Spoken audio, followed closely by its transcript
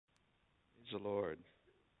the Lord.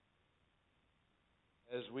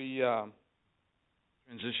 As we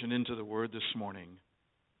transition into the Word this morning,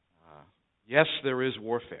 yes, there is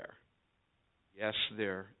warfare. Yes,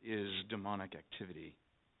 there is demonic activity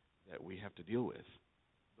that we have to deal with.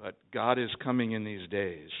 But God is coming in these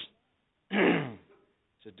days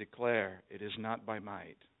to declare it is not by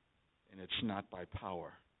might and it's not by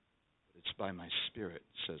power, but it's by my Spirit,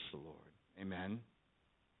 says the Lord. Amen.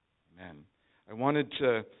 Amen. I wanted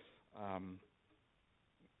to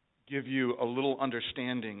give you a little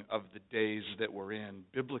understanding of the days that we're in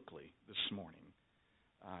biblically this morning.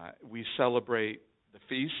 We celebrate the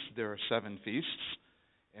feasts. There are 7 feasts,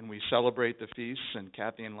 and we celebrate the feasts, and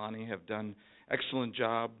Kathy and Lonnie have done excellent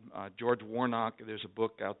job. George Warnock, there's a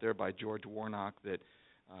book out there by George Warnock that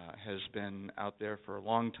has been out there for a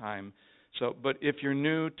long time. But if you're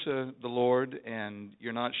new to the Lord and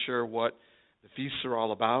you're not sure what the feasts are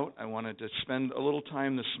all about, I wanted to spend a little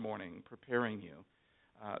time this morning preparing you.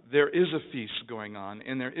 There is a feast going on,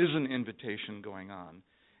 and there is an invitation going on.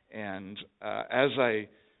 And as I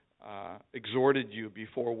exhorted you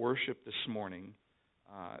before worship this morning,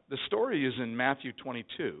 the story is in Matthew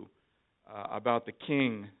 22 about the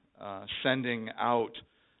king sending out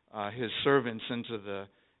his servants into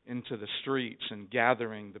the streets and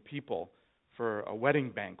gathering the people for a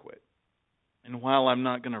wedding banquet. And while I'm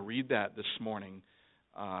not going to read that this morning,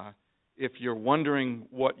 if you're wondering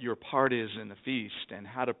what your part is in the feast and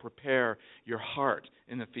how to prepare your heart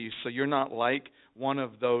in the feast so you're not like one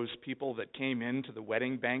of those people that came into the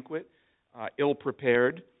wedding banquet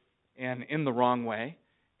ill-prepared and in the wrong way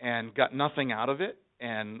and got nothing out of it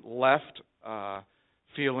and left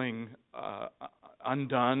feeling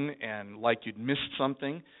undone and like you'd missed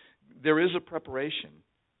something, there is a preparation.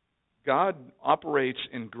 God operates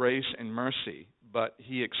in grace and mercy, but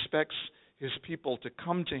He expects His people to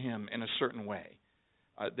come to Him in a certain way.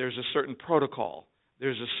 There's a certain protocol.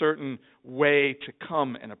 There's a certain way to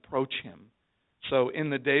come and approach Him. So in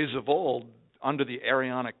the days of old, under the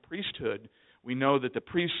Aaronic priesthood, we know that the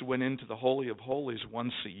priests went into the Holy of Holies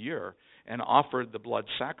once a year and offered the blood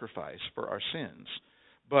sacrifice for our sins.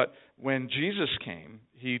 But when Jesus came,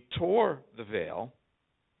 He tore the veil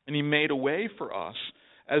and He made a way for us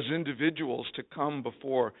as individuals to come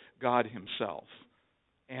before God Himself.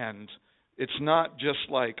 And it's not just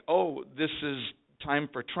like, oh, this is time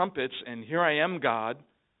for trumpets and here I am, God.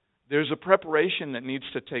 There's a preparation that needs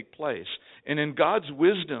to take place. And in God's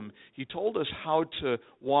wisdom, He told us how to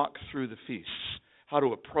walk through the feasts, how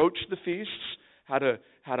to approach the feasts, how to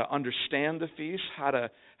understand the feasts, how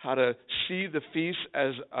to see the feasts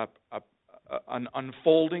as an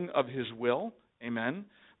unfolding of His will. Amen.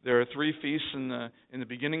 There are 3 feasts in the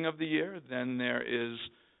beginning of the year. Then there is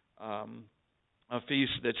a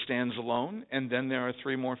feast that stands alone, and then there are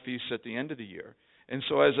 3 more feasts at the end of the year. And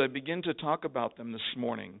so as I begin to talk about them this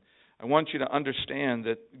morning, I want you to understand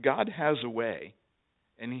that God has a way,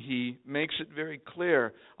 and He makes it very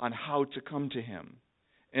clear on how to come to Him.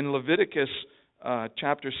 In Leviticus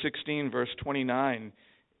chapter 16, verse 29,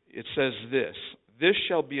 it says this, "This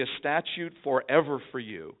shall be a statute forever for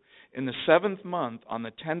you. In the 7th month, on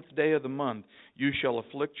the 10th day of the month, you shall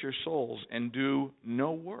afflict your souls and do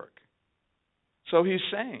no work." So He's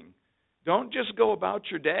saying, don't just go about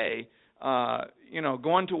your day,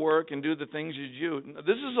 going to work and do the things you do.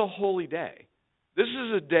 This is a holy day. This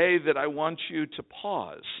is a day that I want you to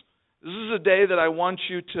pause. This is a day that I want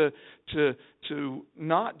you to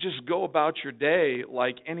not just go about your day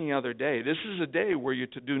like any other day. This is a day where you're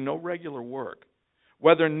to do no regular work,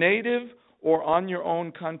 whether native or on your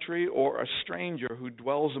own country, or a stranger who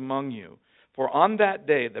dwells among you. For on that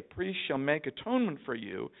day the priest shall make atonement for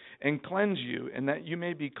you and cleanse you, and that you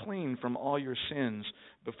may be clean from all your sins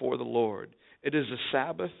before the Lord. It is a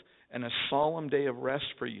Sabbath and a solemn day of rest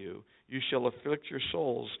for you. You shall afflict your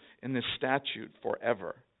souls in this statute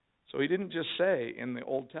forever. So He didn't just say in the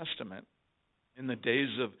Old Testament, in the days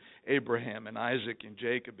of Abraham and Isaac and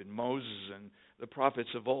Jacob and Moses and the prophets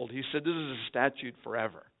of old. He said this is a statute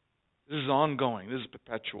forever. This is ongoing. This is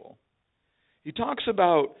perpetual. He talks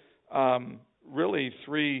about really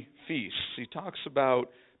 3 feasts. He talks about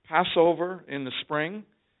Passover in the spring.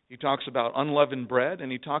 He talks about unleavened bread.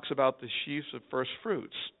 And He talks about the sheaves of first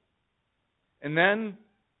fruits. And then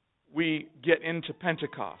we get into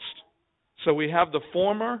Pentecost. So we have the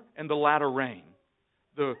former and the latter rain.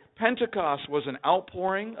 The Pentecost was an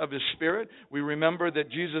outpouring of His Spirit. We remember that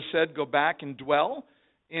Jesus said, go back and dwell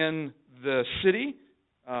in the city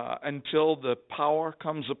until the power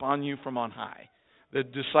comes upon you from on high. The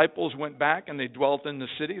disciples went back and they dwelt in the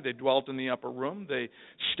city. They dwelt in the upper room. They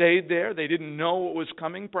stayed there. They didn't know what was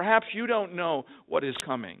coming. Perhaps you don't know what is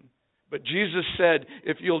coming. But Jesus said,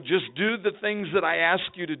 if you'll just do the things that I ask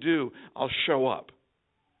you to do, I'll show up.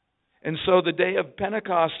 And so the day of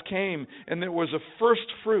Pentecost came, and there was a first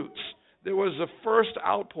fruits. There was a first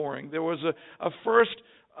outpouring. There was a first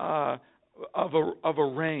of a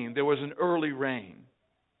rain. There was an early rain.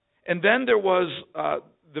 And then there was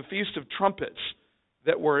the Feast of Trumpets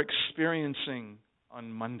that we're experiencing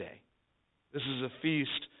on Monday. This is a feast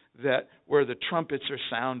where the trumpets are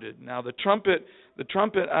sounded. Now the trumpet,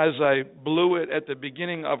 as I blew it at the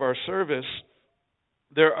beginning of our service,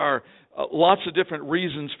 there are lots of different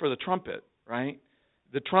reasons for the trumpet, right?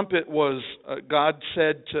 The trumpet was, God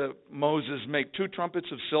said to Moses, make 2 trumpets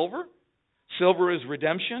of silver. Silver is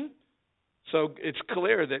redemption. So it's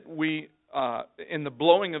clear that we, in the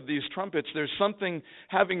blowing of these trumpets, there's something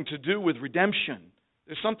having to do with redemption.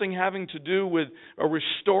 There's something having to do with a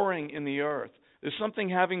restoring in the earth. There's something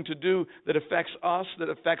having to do that affects us, that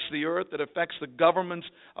affects the earth, that affects the governments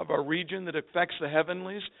of our region, that affects the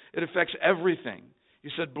heavenlies. It affects everything. He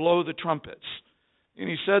said, blow the trumpets. And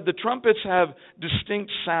he said, the trumpets have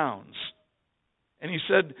distinct sounds. And he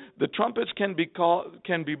said, the trumpets can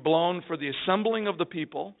be blown for the assembling of the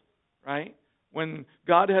people, right? When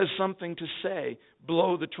God has something to say,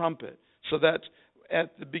 blow the trumpet. So that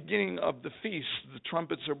at the beginning of the feast, the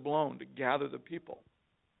trumpets are blown to gather the people.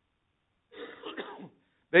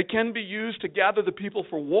 They can be used to gather the people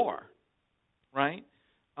for war, right?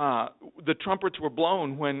 The trumpets were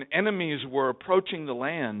blown when enemies were approaching the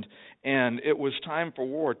land and it was time for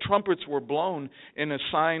war. Trumpets were blown in a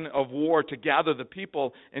sign of war to gather the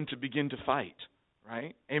people and to begin to fight,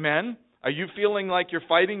 right? Amen? Are you feeling like you're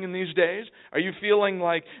fighting in these days? Are you feeling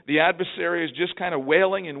like the adversary is just kind of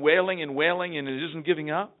wailing and wailing and wailing and it isn't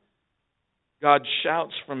giving up? God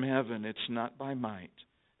shouts from heaven, it's not by might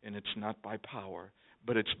and it's not by power,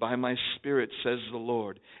 but it's by my Spirit, says the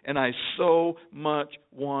Lord. And I so much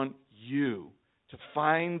want you to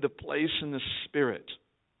find the place in the Spirit.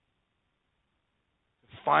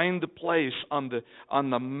 Find the place on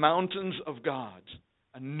the mountains of God.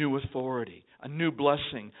 A new authority, a new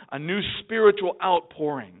blessing, a new spiritual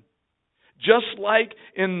outpouring. Just like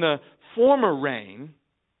in the former rain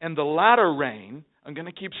and the latter rain, I'm going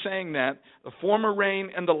to keep saying that, the former rain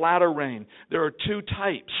and the latter rain, there are 2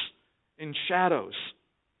 types in shadows.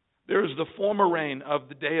 There's the former rain of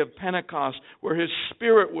the day of Pentecost where His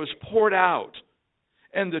Spirit was poured out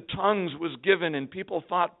and the tongues was given and people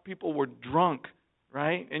thought people were drunk,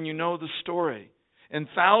 right? And you know the story. And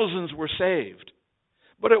thousands were saved.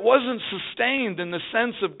 But it wasn't sustained in the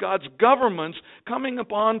sense of God's governments coming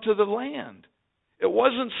upon to the land. It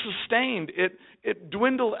wasn't sustained. It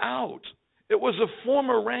dwindled out. It was a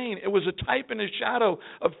former rain. It was a type and a shadow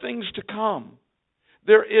of things to come.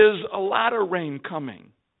 There is a latter rain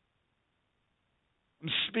coming. I'm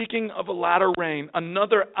speaking of a latter rain,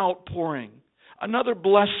 another outpouring, another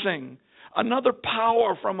blessing, another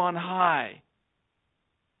power from on high.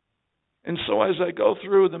 And so as I go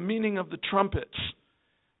through the meaning of the trumpets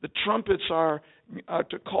are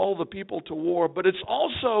to call the people to war, but it's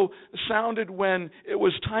also sounded when it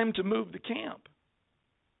was time to move the camp.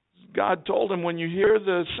 God told him, when you hear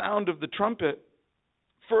the sound of the trumpet,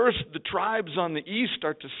 first the tribes on the east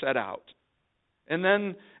start to set out. And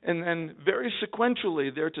then very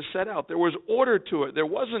sequentially they're to set out. There was order to it. There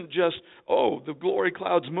wasn't just, the glory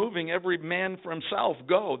cloud's moving, every man for himself,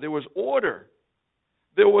 go. There was order.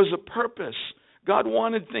 There was a purpose. God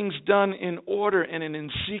wanted things done in order and in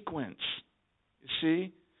sequence. You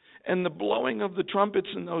see? And the blowing of the trumpets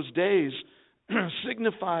in those days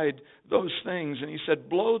signified those things. And he said,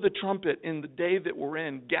 blow the trumpet in the day that we're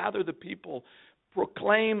in. Gather the people.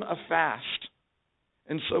 Proclaim a fast.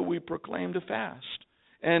 And so we proclaimed a fast.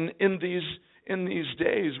 And in these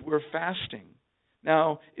days, we're fasting.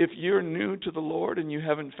 Now, if you're new to the Lord and you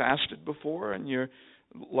haven't fasted before and you're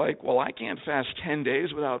like, well, I can't fast 10 days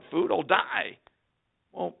without food, I'll die.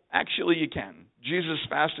 Well, actually you can. Jesus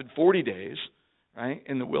fasted 40 days, right,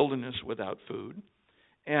 in the wilderness without food.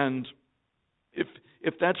 And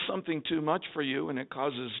if that's something too much for you and it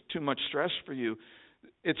causes too much stress for you,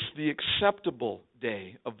 it's the acceptable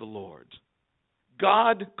day of the Lord.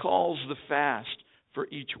 God calls the fast for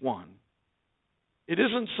each one. It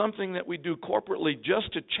isn't something that we do corporately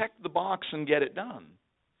just to check the box and get it done.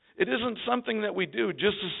 It isn't something that we do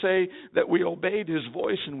just to say that we obeyed His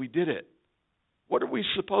voice and we did it. What are we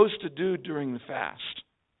supposed to do during the fast?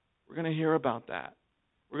 We're going to hear about that.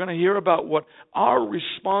 We're going to hear about what our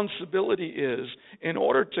responsibility is in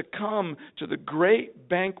order to come to the great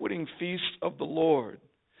banqueting feast of the Lord,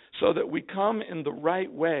 so that we come in the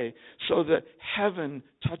right way, so that heaven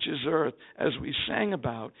touches earth, as we sang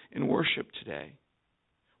about in worship today.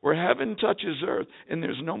 where heaven touches earth and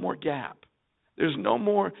there's no more gap. There's no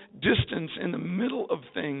more distance in the middle of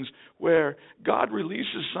things where God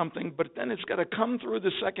releases something, but then it's got to come through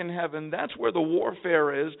the second heaven. That's where the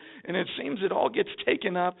warfare is, and it seems it all gets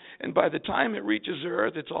taken up, and by the time it reaches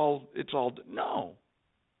earth, it's all. No.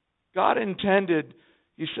 God intended,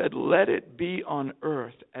 he said, let it be on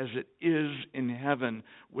earth as it is in heaven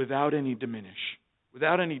without any diminish,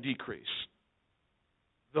 without any decrease.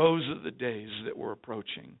 Those are the days that we're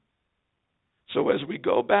approaching. So as we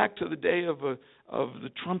go back to the day of the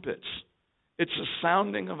trumpets, it's a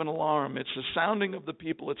sounding of an alarm. It's a sounding of the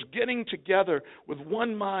people. It's getting together with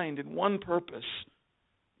one mind and one purpose,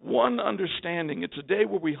 one understanding. It's a day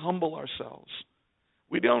where we humble ourselves.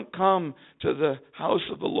 We don't come to the house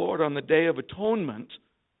of the Lord on the Day of Atonement,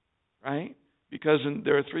 right? Because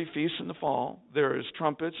there are 3 feasts in the fall. There is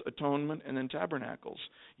trumpets, atonement, and then tabernacles.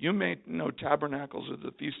 You may know tabernacles or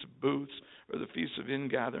the Feast of Booths or the Feast of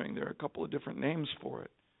Ingathering. There are a couple of different names for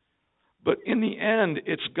it. But in the end,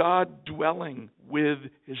 it's God dwelling with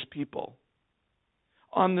his people.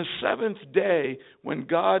 On the 7th day, when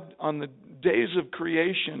God, on the days of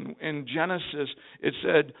creation in Genesis, it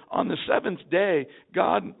said, on the 7th day,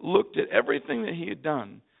 God looked at everything that he had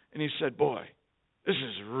done, and he said, boy, this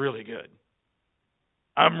is really good.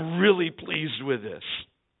 I'm really pleased with this.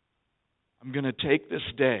 I'm going to take this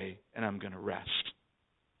day and I'm going to rest.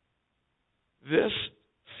 This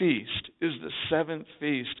feast is the 7th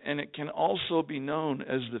feast, and it can also be known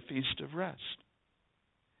as the Feast of Rest.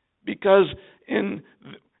 Because in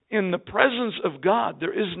the presence of God,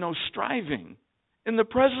 there is no striving. In the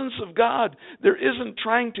presence of God, there isn't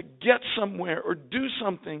trying to get somewhere or do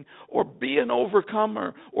something or be an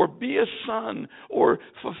overcomer or be a son or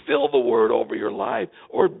fulfill the word over your life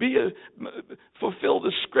or fulfill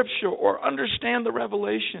the scripture or understand the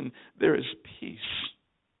revelation. There is peace.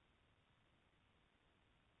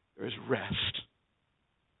 There is rest.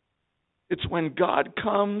 It's when God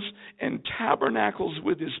comes and tabernacles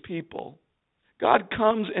with his people. God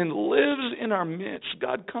comes and lives in our midst.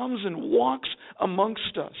 God comes and walks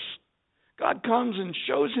amongst us. God comes and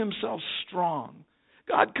shows himself strong.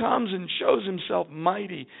 God comes and shows himself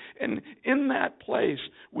mighty. And in that place,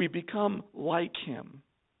 we become like him.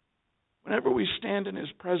 Whenever we stand in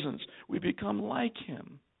his presence, we become like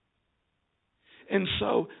him. And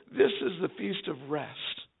so this is the Feast of Rest.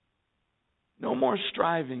 No more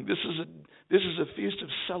striving. This is a feast of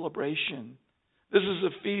celebration. This is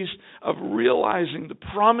a feast of realizing the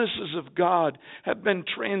promises of God have been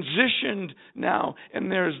transitioned now,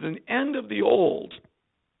 and there's the end of the old.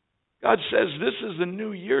 God says, this is the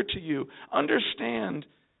new year to you. Understand,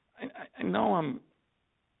 I know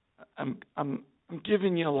I'm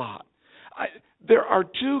giving you a lot. There are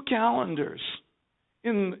 2 calendars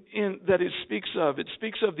in that it speaks of. It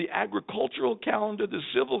speaks of the agricultural calendar, the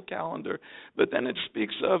civil calendar, but then it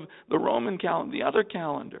speaks of the Roman calendar, the other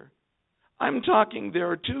calendar. I'm talking, there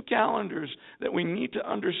are 2 calendars that we need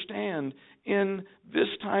to understand in this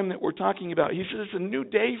time that we're talking about. He says it's a new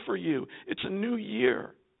day for you. It's a new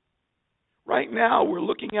year. Right now, we're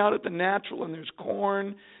looking out at the natural, and there's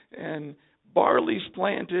corn, and barley's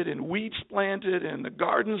planted, and wheat's planted, and the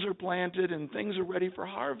gardens are planted, and things are ready for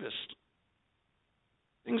harvest.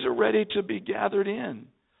 Things are ready to be gathered in.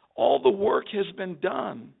 All the work has been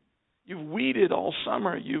done. You've weeded all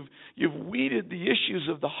summer. You've weeded the issues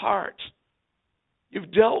of the heart.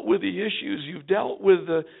 You've dealt with the issues. You've dealt with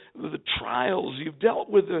the trials. You've dealt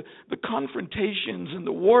with the confrontations and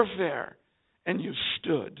the warfare. And you've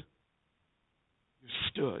stood. You've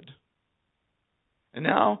stood. And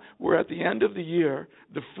now we're at the end of the year.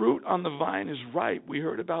 The fruit on the vine is ripe. We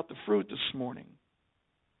heard about the fruit this morning.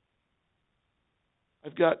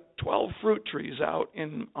 I've got 12 fruit trees out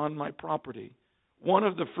on my property. One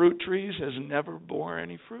of the fruit trees has never bore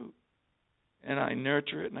any fruit. And I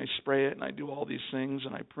nurture it, and I spray it, and I do all these things,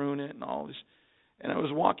 and I prune it, and all this. And I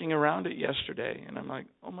was walking around it yesterday, and I'm like,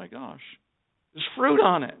 oh my gosh, there's fruit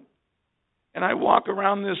on it. And I walk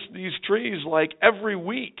around these trees like every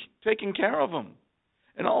week, taking care of them.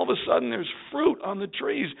 And all of a sudden, there's fruit on the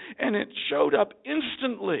trees, and it showed up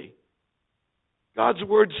instantly. God's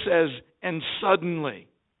word says, and suddenly,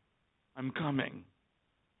 I'm coming.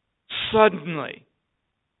 Suddenly,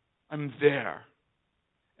 I'm there.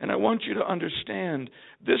 And I want you to understand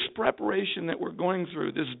this preparation that we're going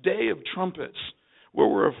through, this day of trumpets, where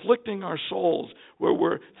we're afflicting our souls, where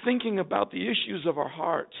we're thinking about the issues of our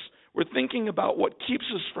hearts. We're thinking about what keeps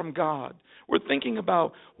us from God. We're thinking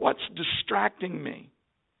about what's distracting me.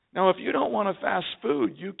 Now, if you don't want to fast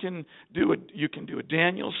food, you can do a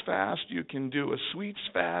Daniel's fast, you can do a sweets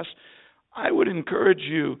fast. I would encourage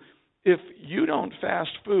you, if you don't fast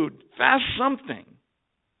food, fast something.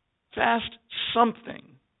 Fast something.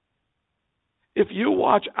 If you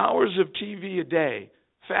watch hours of TV a day,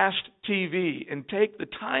 fast TV, and take the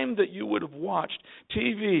time that you would have watched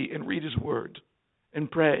TV and read His Word and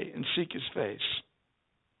pray and seek His face.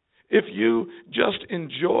 If you just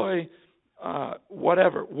enjoy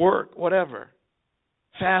work, whatever,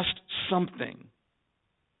 fast something.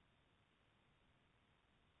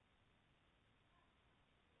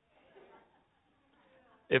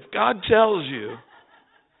 If God tells you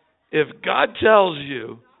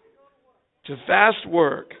to fast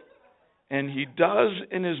work, and He does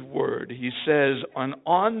in His Word, He says,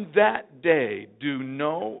 on that day, do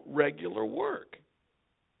no regular work.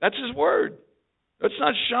 That's His Word. That's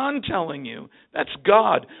not Sean telling you. That's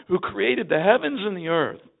God who created the heavens and the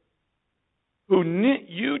earth, who knit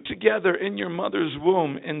you together in your mother's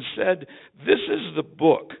womb and said, this is the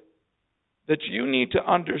book that you need to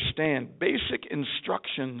understand, basic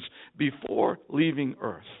instructions before leaving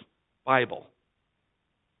earth. Bible.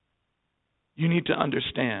 You need to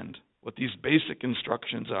understand what these basic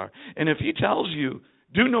instructions are. And if He tells you,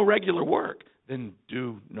 do no regular work, then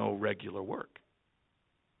do no regular work.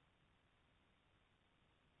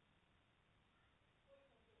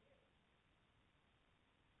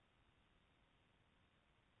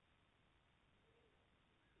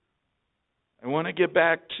 I want to get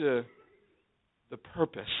back to the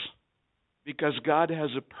purpose, because God has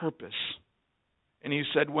a purpose. And He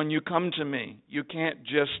said, when you come to me, you can't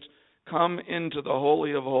just come into the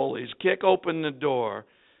Holy of Holies, kick open the door,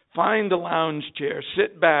 find a lounge chair,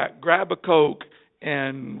 sit back, grab a Coke,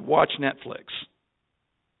 and watch Netflix.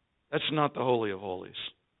 That's not the Holy of Holies.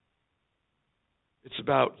 It's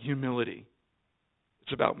about humility.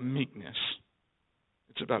 It's about meekness.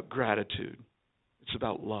 It's about gratitude. It's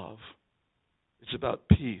about love. It's about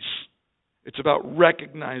peace. It's about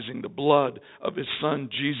recognizing the blood of His Son,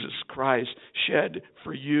 Jesus Christ, shed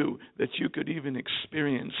for you, that you could even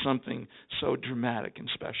experience something so dramatic and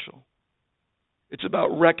special. It's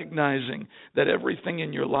about recognizing that everything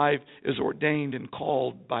in your life is ordained and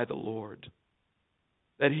called by the Lord.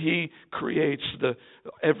 That He creates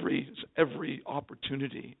every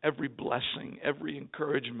opportunity, every blessing, every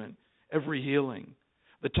encouragement, every healing.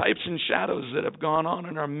 The types and shadows that have gone on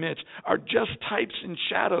in our midst are just types and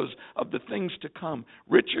shadows of the things to come.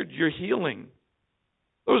 Richard, your healing,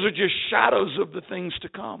 those are just shadows of the things to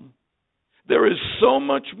come. There is so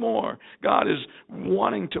much more God is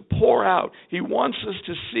wanting to pour out. He wants us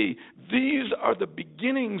to see these are the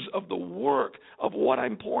beginnings of the work of what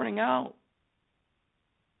I'm pouring out.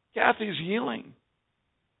 Kathy's healing,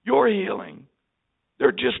 your healing.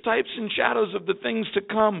 They're just types and shadows of the things to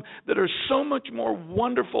come that are so much more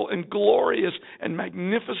wonderful and glorious and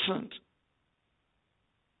magnificent.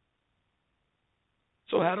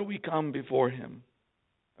 So how do we come before Him?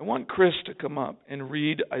 I want Chris to come up and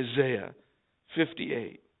read Isaiah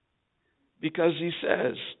 58. Because he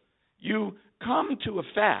says, you come to a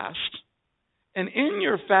fast, and in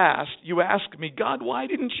your fast you ask me, God, why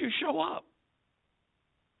didn't you show up?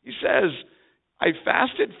 He says, I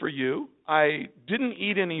fasted for you. I didn't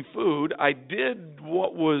eat any food. I did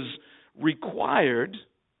what was required.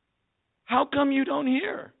 How come you don't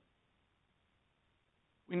hear?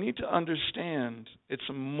 We need to understand it's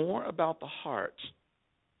more about the heart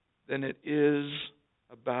than it is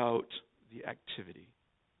about the activity.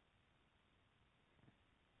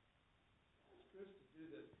 Chris to do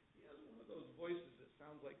this. He has one of those voices that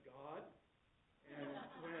sounds like God. And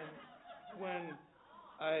when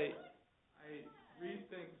I read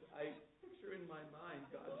things, I picture in my mind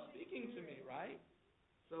God speaking to me, right?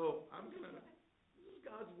 So this is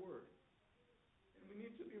God's Word. And we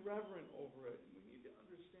need to be reverent over it. And we need to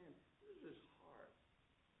understand this is His heart.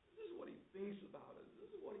 This is what He thinks about us.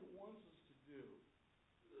 This is what He wants us to do.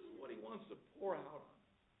 This is what He wants to pour out on us.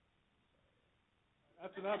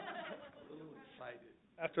 After that, I'm a little excited.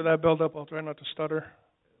 after that build up, I'll try not to stutter.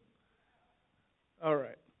 All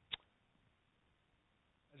right.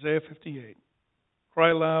 Isaiah 58.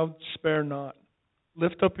 Cry loud, spare not.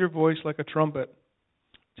 Lift up your voice like a trumpet.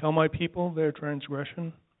 Tell my people their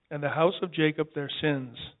transgression, and the house of Jacob their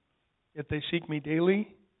sins. Yet they seek me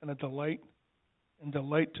daily, and delight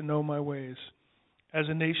to know my ways, as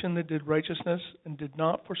a nation that did righteousness and did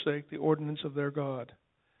not forsake the ordinance of their God.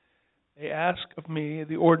 They ask of me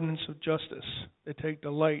the ordinance of justice. They take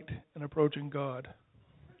delight in approaching God.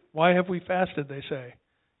 Why have we fasted, they say,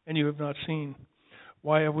 and you have not seen?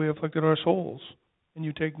 Why have we afflicted our souls, and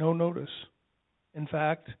you take no notice? In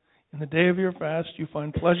fact, in the day of your fast you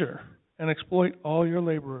find pleasure, and exploit all your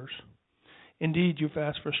laborers. Indeed, you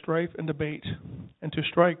fast for strife and debate, and to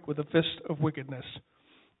strike with a fist of wickedness.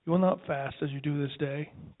 You will not fast as you do this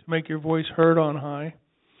day, to make your voice heard on high.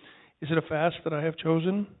 Is it a fast that I have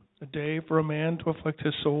chosen, a day for a man to afflict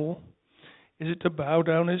his soul? Is it to bow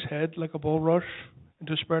down his head like a bulrush, and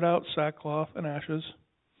to spread out sackcloth and ashes?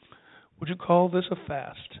 Would you call this a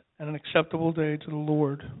fast and an acceptable day to the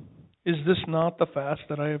Lord? Is this not the fast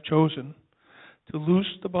that I have chosen, to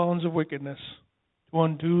loose the bonds of wickedness, to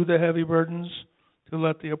undo the heavy burdens, to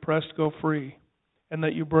let the oppressed go free, and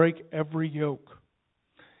that you break every yoke?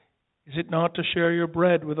 Is it not to share your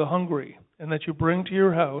bread with the hungry, and that you bring to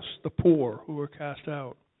your house the poor who are cast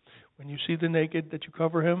out? When you see the naked, that you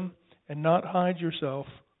cover him, and not hide yourself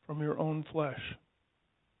from your own flesh.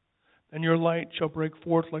 Then your light shall break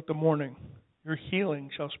forth like the morning, your healing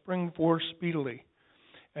shall spring forth speedily,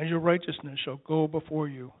 and your righteousness shall go before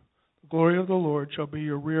you. The glory of the Lord shall be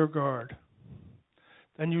your rear guard.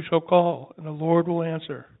 Then you shall call, and the Lord will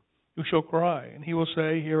answer. You shall cry, and he will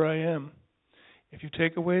say, Here I am. If you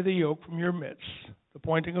take away the yoke from your midst, the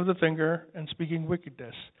pointing of the finger and speaking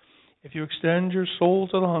wickedness, if you extend your soul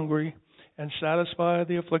to the hungry and satisfy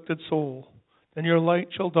the afflicted soul, then your light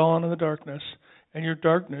shall dawn in the darkness, and your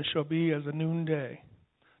darkness shall be as the noonday.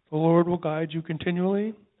 The Lord will guide you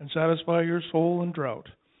continually and satisfy your soul in drought,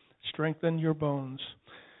 strengthen your bones.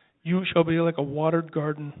 You shall be like a watered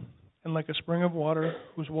garden and like a spring of water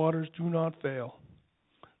whose waters do not fail.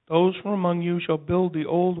 Those from among you shall build the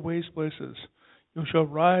old waste places. You shall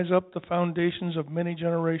rise up the foundations of many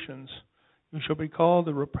generations. You shall be called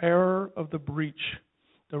the repairer of the breach,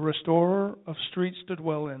 the restorer of streets to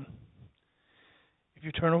dwell in. If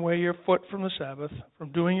you turn away your foot from the Sabbath,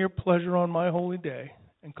 from doing your pleasure on my holy day,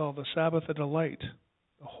 and call the Sabbath a delight,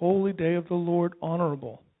 the holy day of the Lord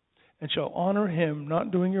honorable, and shall honor him,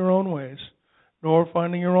 not doing your own ways, nor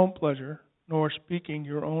finding your own pleasure, nor speaking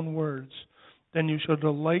your own words, then you shall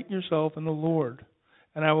delight yourself in the Lord,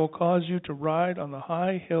 and I will cause you to ride on the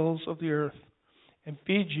high hills of the earth, and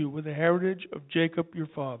feed you with the heritage of Jacob your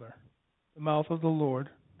father. The mouth of the Lord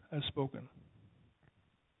has spoken.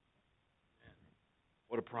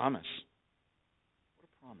 What a promise. What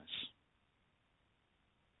a promise.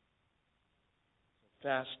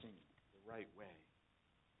 Fasting the right way.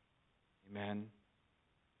 Amen.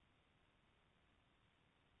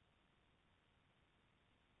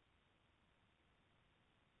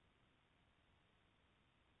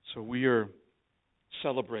 So we are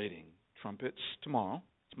celebrating trumpets tomorrow.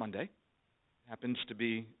 It's Monday. It happens to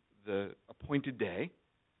be the appointed day.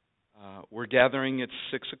 We're gathering at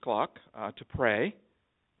 6 o'clock to pray.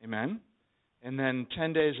 Amen. And then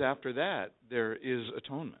 10 days after that, there is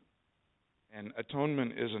atonement. And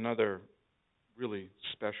atonement is another really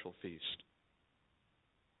special feast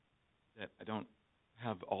that I don't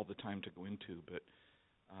have all the time to go into. But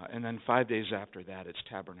and then 5 days after that, it's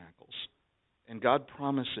Tabernacles. And God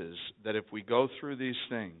promises that if we go through these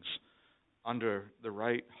things under the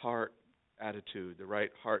right heart attitude, the right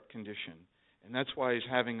heart condition, and that's why He's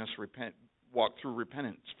having us walk through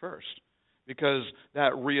repentance first, because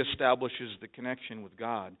that reestablishes the connection with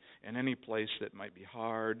God in any place that might be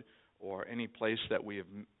hard, or any place that we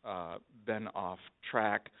have been off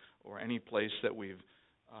track, or any place that we've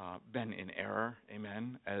been in error,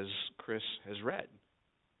 amen, as Chris has read.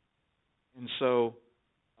 And so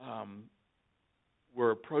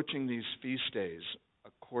we're approaching these feast days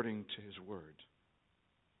according to His Word.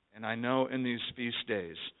 And I know in these feast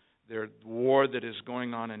days, there's war that is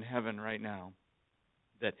going on in heaven right now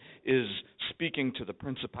that is speaking to the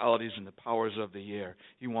principalities and the powers of the air.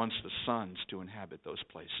 He wants the sons to inhabit those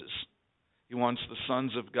places. He wants the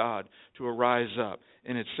sons of God to arise up.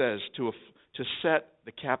 And it says to set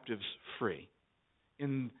the captives free.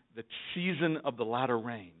 In the season of the latter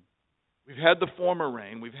rain. We've had the former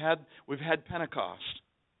rain. We've had Pentecost.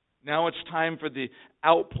 Now it's time for the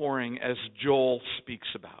outpouring, as Joel speaks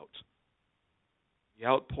about. The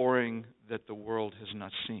outpouring that the world has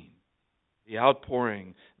not seen. The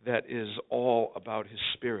outpouring that is all about His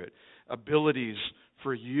Spirit. Abilities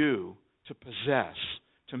for you to possess,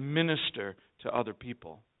 to minister to other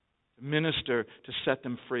people. To minister, to set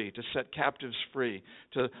them free, to set captives free,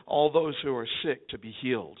 to all those who are sick to be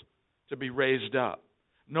healed, to be raised up.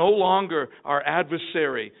 No longer our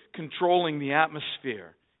adversary controlling the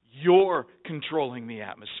atmosphere. You're controlling the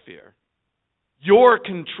atmosphere. You're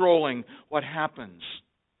controlling what happens.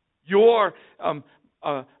 You're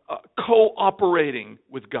cooperating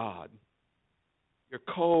with God. You're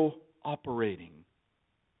cooperating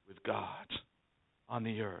with God on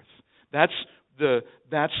the earth. That's the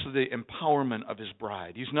empowerment of His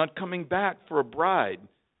bride. He's not coming back for a bride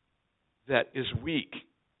that is weak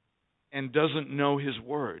and doesn't know His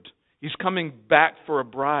Word. He's coming back for a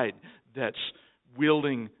bride that's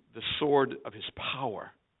wielding the sword of His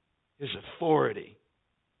power, His authority.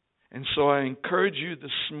 And so I encourage you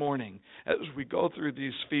this morning, as we go through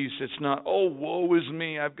these feasts, it's not, oh, woe is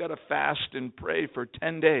me, I've got to fast and pray for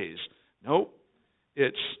 10 days. Nope.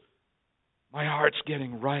 It's, my heart's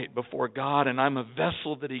getting right before God, and I'm a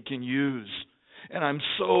vessel that He can use. And I'm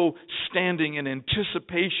so standing in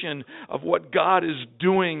anticipation of what God is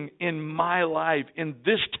doing in my life, in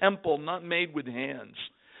this temple not made with hands.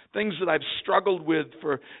 Things that I've struggled with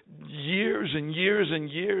for years and years and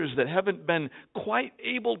years that haven't been quite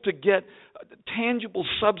able to get tangible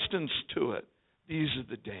substance to it. These are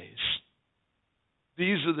the days.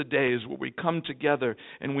 These are the days where we come together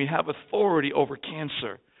and we have authority over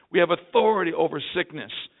cancer. We have authority over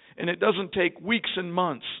sickness. And it doesn't take weeks and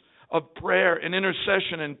months of prayer and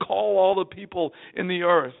intercession and call all the people in the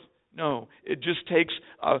earth. No, it just takes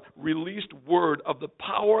a released word of the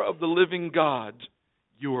power of the living God.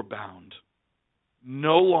 You are bound.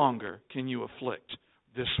 No longer can you afflict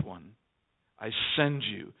this one. I send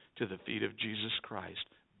you to the feet of Jesus Christ.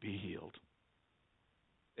 Be healed.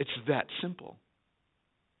 It's that simple.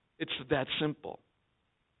 It's that simple.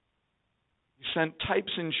 He sent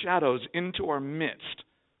types and shadows into our midst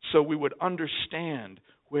so we would understand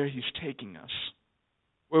where He's taking us,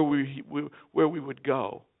 where we would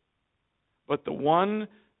go. But the one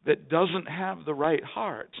that doesn't have the right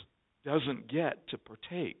heart doesn't get to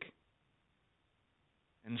partake.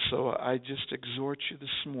 And so I just exhort you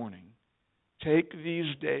this morning, take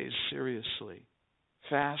these days seriously.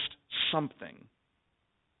 Fast something.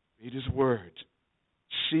 Read His Word.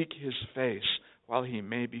 Seek His face while He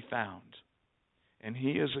may be found. And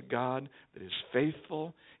He is a God that is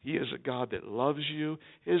faithful. He is a God that loves you.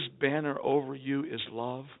 His banner over you is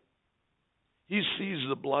love. He sees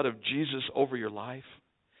the blood of Jesus over your life.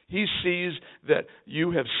 He sees that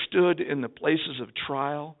you have stood in the places of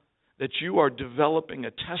trial, that you are developing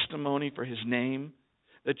a testimony for His name,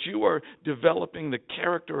 that you are developing the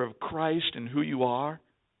character of Christ and who you are.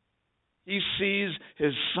 He sees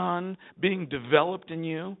His Son being developed in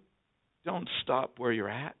you. Don't stop where you're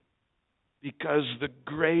at, because the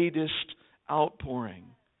greatest outpouring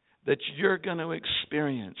that you're going to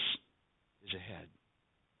experience is ahead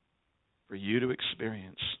for you to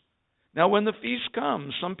experience. Now, when the feast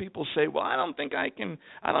comes, some people say, well, I don't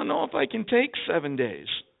know if I can take 7 days.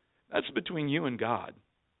 That's between you and God.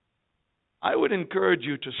 I would encourage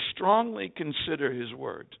you to strongly consider His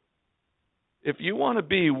Word. If you want to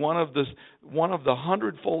be one of the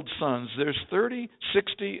 100-fold sons, there's 30,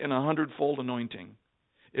 60, and 100-fold anointing.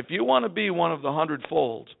 If you want to be one of the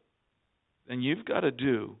 100-fold, then you've got to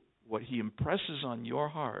do what He impresses on your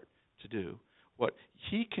heart to do, what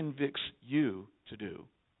He convicts you to do.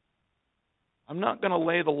 I'm not going to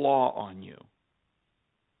lay the law on you.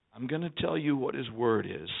 I'm going to tell you what His Word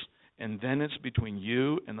is, and then it's between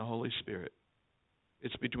you and the Holy Spirit.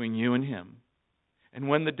 It's between you and Him. And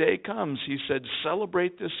when the day comes, He said,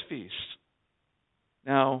 celebrate this feast.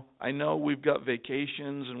 Now, I know we've got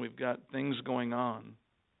vacations and we've got things going on,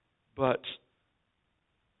 but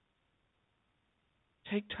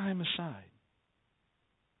take time aside.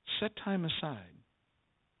 Set time aside.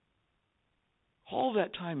 Call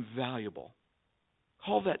that time valuable.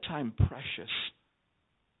 Call that time precious.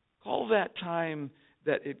 Call that time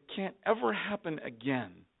that it can't ever happen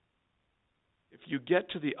again. If you get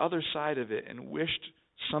to the other side of it and wished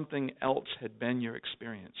something else had been your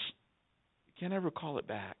experience, you can't ever call it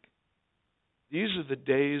back. These are the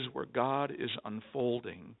days where God is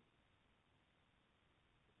unfolding.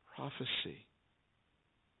 Prophecy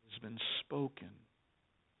has been spoken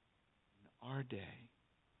in our day.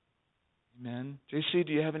 Amen. JC,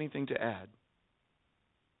 do you have anything to add?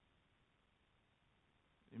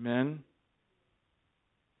 Amen.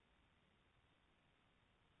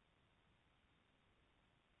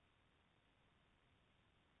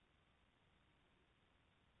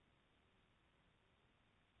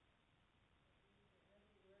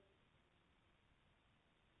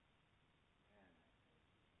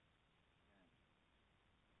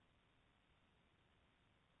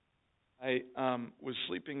 I was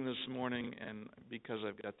sleeping this morning, and because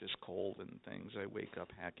I've got this cold and things, I wake up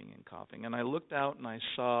hacking and coughing. And I looked out and I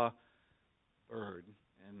saw a bird,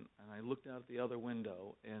 and I looked out the other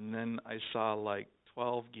window, and then I saw like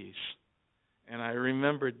 12 geese. And I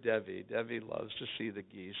remembered Debbie. Debbie loves to see the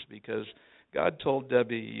geese because God told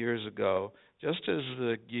Debbie years ago, just as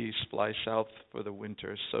the geese fly south for the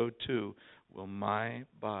winter, so too will my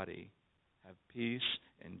body have peace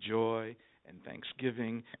and joy and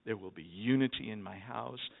thanksgiving. There will be unity in my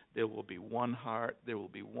house. There will be one heart. There will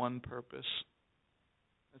be one purpose.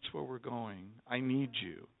 That's where we're going. I need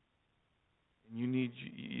you, and you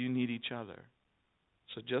need each other.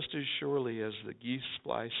 So just as surely as the geese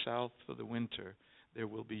fly south for the winter, there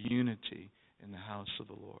will be unity in the house of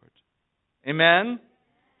the Lord. Amen?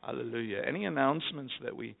 Hallelujah. Any announcements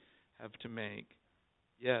that we have to make?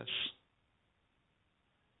 Yes.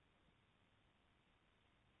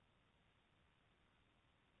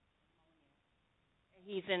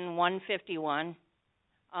 He's in 151.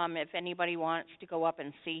 If anybody wants to go up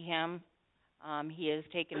and see him, he has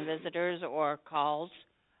taken visitors or calls.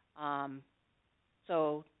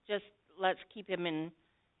 So just let's keep him in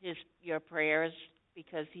your prayers,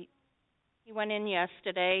 because he went in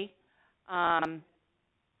yesterday, and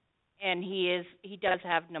he does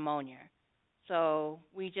have pneumonia. So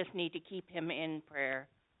we just need to keep him in prayer.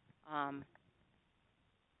 Any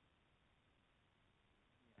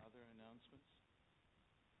other announcements?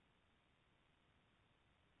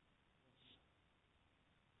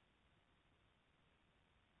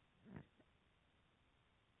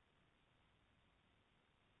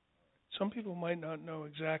 Some people might not know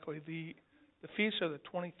exactly. The feasts are the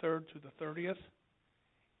 23rd to the 30th,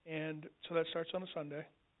 and so that starts on a Sunday.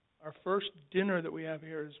 Our first dinner that we have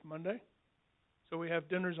here is Monday. So we have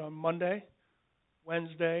dinners on Monday,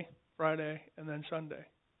 Wednesday, Friday, and then Sunday.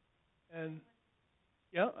 And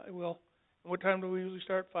yeah, I will. And what time do we usually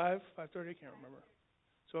start? 5:30? I can't remember.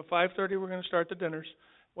 So at 5:30 we're going to start the dinners.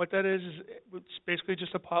 What that is it's basically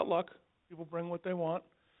just a potluck. People bring what they want.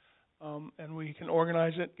 And we can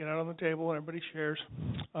organize it, get it on the table, and everybody shares.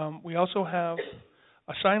 We also have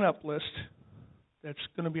a sign-up list that's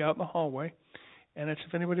going to be out in the hallway, and it's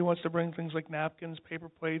if anybody wants to bring things like napkins, paper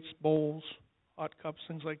plates, bowls, hot cups,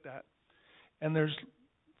 things like that. And there's,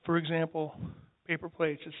 for example, paper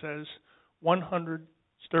plates. It says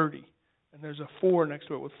 130, and there's a 4 next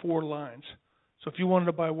to it with 4 lines. So if you wanted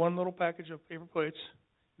to buy one little package of paper plates,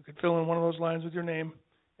 you could fill in one of those lines with your name,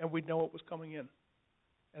 and we'd know it was coming in.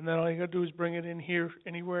 And then all you got to do is bring it in here,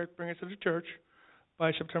 anywhere, bring it to the church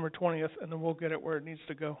by September 20th, and then we'll get it where it needs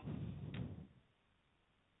to go.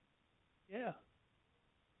 Yeah.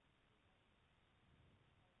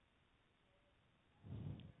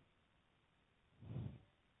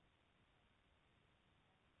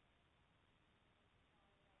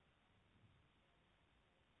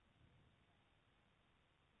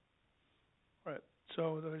 Right.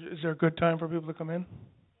 So is there a good time for people to come in?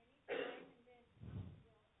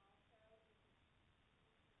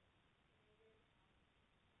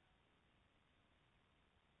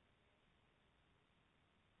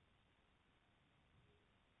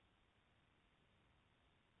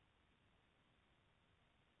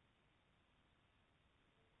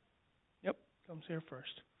 Yep, comes here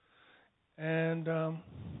first. And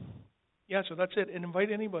yeah, so that's it. And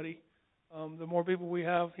invite anybody. The more people we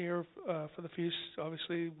have here for the feast,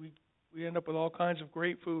 obviously we end up with all kinds of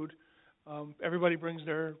great food. Everybody brings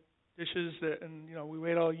their dishes, and we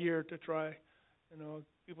wait all year to try,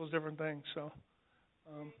 people's different things. So,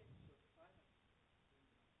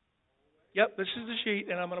 yep, this is the sheet,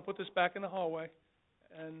 and I'm going to put this back in the hallway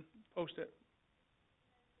and post it.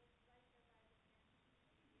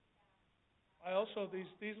 I also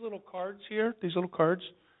these little cards here,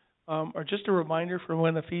 are just a reminder for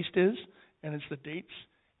when the feast is, and it's the dates.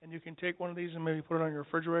 And you can take one of these and maybe put it on your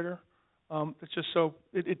refrigerator. It's just so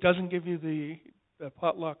it doesn't give you the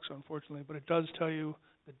potlucks, unfortunately, but it does tell you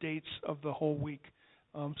the dates of the whole week,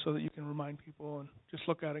 so that you can remind people and just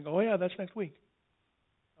look at it and go, oh yeah, that's next week.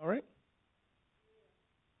 All right.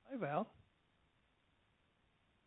 Hi, Val.